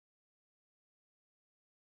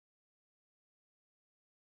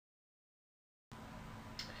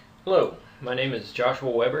Hello, my name is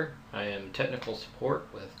Joshua Weber. I am technical support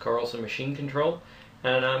with Carlson Machine Control,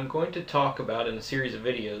 and I'm going to talk about in a series of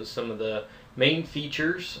videos some of the main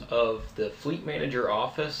features of the Fleet Manager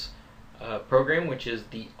Office program, which is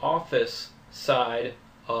the office side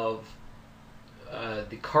of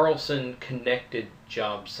the Carlson connected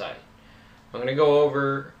job site. I'm going to go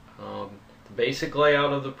over the basic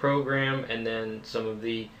layout of the program and then some of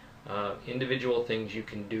the individual things you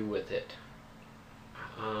can do with it.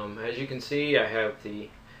 As you can see, I have the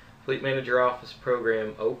Fleet Manager Office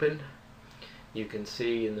program open. You can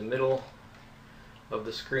see in the middle of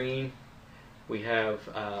the screen we have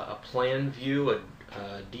a plan view, a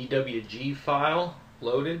DWG file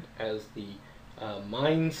loaded as the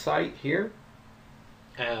mine site here.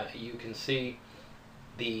 You can see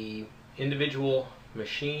the individual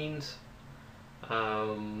machines,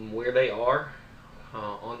 where they are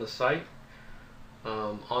on the site.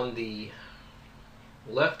 On the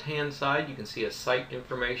left hand side you can see a site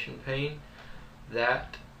information pane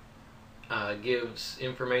that gives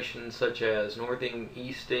information such as northing,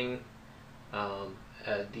 easting,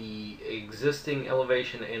 the existing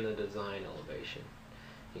elevation and the design elevation.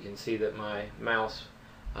 You can see that my mouse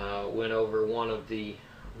went over one of the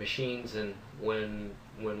machines, and when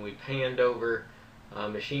we panned over a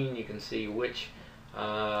machine you can see which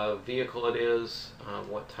vehicle it is,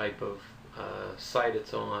 what type of site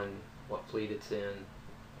it's on, what fleet it's in,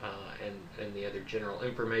 and the other general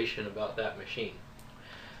information about that machine.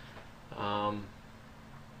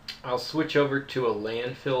 I'll switch over to a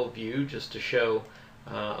landfill view just to show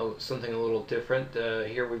something a little different.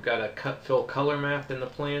 Here we've got a cut fill color map in the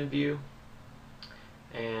plan view,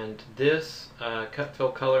 and this cut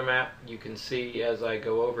fill color map you can see as I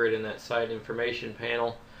go over it in that site information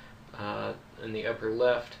panel in the upper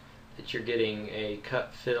left that you're getting a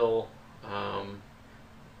cut fill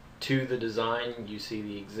to the design. You see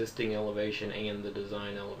the existing elevation and the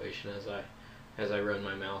design elevation as I run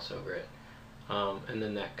my mouse over it. And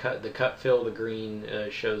then the cut fill, the green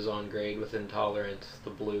shows on grade within tolerance,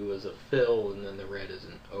 the blue is a fill, and then the red is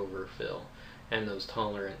an overfill. And those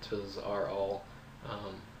tolerances are all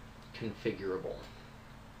configurable.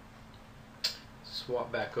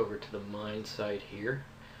 Swap back over to the mine site here,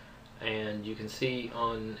 and you can see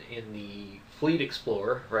in the Fleet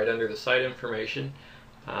Explorer right under the site information,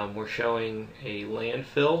 we're showing a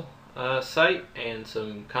landfill site and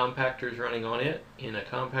some compactors running on it in a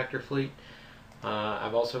compactor fleet.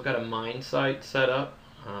 I've also got a mine site set up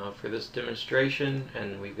for this demonstration,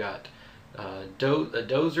 and we've got a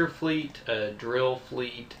dozer fleet, a drill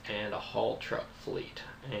fleet, and a haul truck fleet.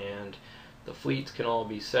 And the fleets can all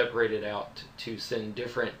be separated out to send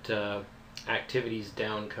different activities,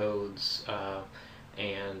 down codes,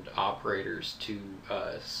 and operators to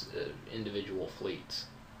individual fleets.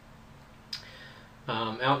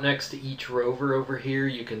 Out next to each rover over here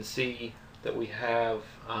you can see that we have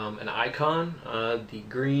an icon. The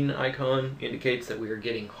green icon indicates that we are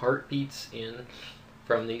getting heartbeats in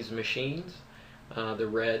from these machines. The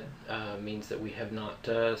red means that we have not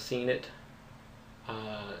seen it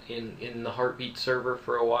in the heartbeat server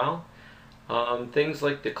for a while. Things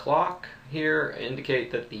like the clock here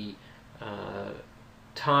indicate that the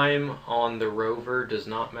time on the rover does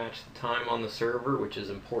not match the time on the server, which is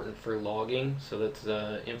important for logging, so that's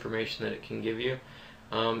information that it can give you.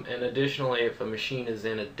 And additionally, if a machine is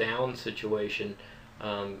in a down situation,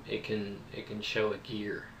 it can show a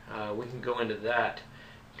gear. We can go into that.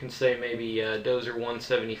 You can say maybe dozer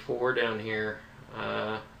 174 down here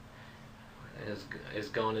has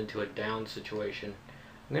gone into a down situation.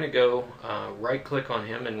 I'm going to go right click on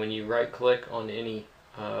him, and when you right click on any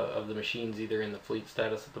of the machines, either in the fleet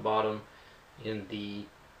status at the bottom, in the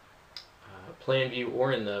plan view,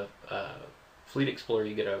 or in the Fleet Explorer,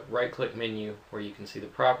 you get a right click menu where you can see the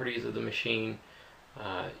properties of the machine.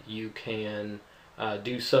 You can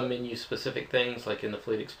do some menu specific things, like in the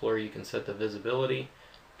Fleet Explorer you can set the visibility.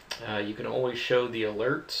 You can always show the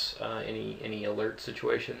alerts, any alert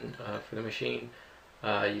situation for the machine.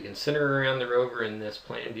 You can center around the rover in this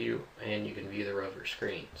plan view, and you can view the rover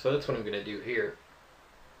screen. So that's what I'm going to do here.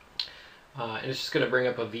 And it's just going to bring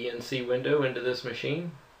up a VNC window into this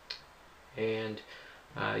machine, and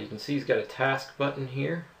you can see he's got a task button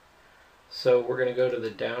here. So we're going to go to the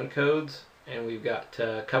down codes, and we've got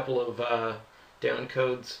a couple of down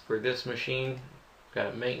codes for this machine. We've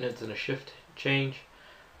got a maintenance and a shift change.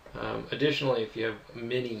 Additionally, if you have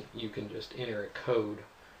many, you can just enter a code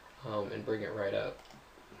and bring it right up.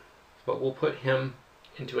 But we'll put him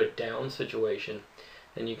into a down situation,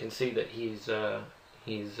 and you can see that he's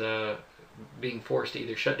being forced to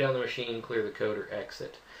either shut down the machine, clear the code, or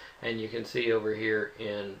exit. And you can see over here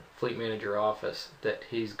in Fleet Manager Office that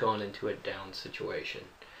he's gone into a down situation.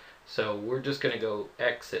 So we're just going to go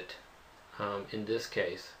exit in this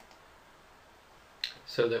case,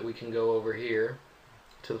 so that we can go over here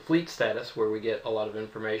to the fleet status, where we get a lot of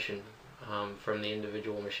information from the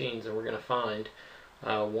individual machines, and we're going to find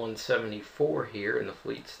 174 here in the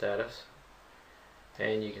fleet status,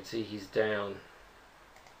 and you can see he's down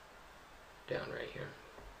right here.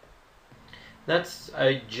 That's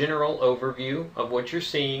a general overview of what you're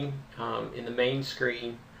seeing in the main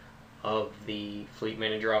screen of the Fleet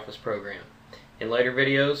Manager Office program. In later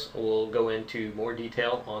videos, we'll go into more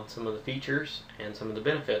detail on some of the features and some of the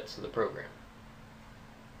benefits of the program.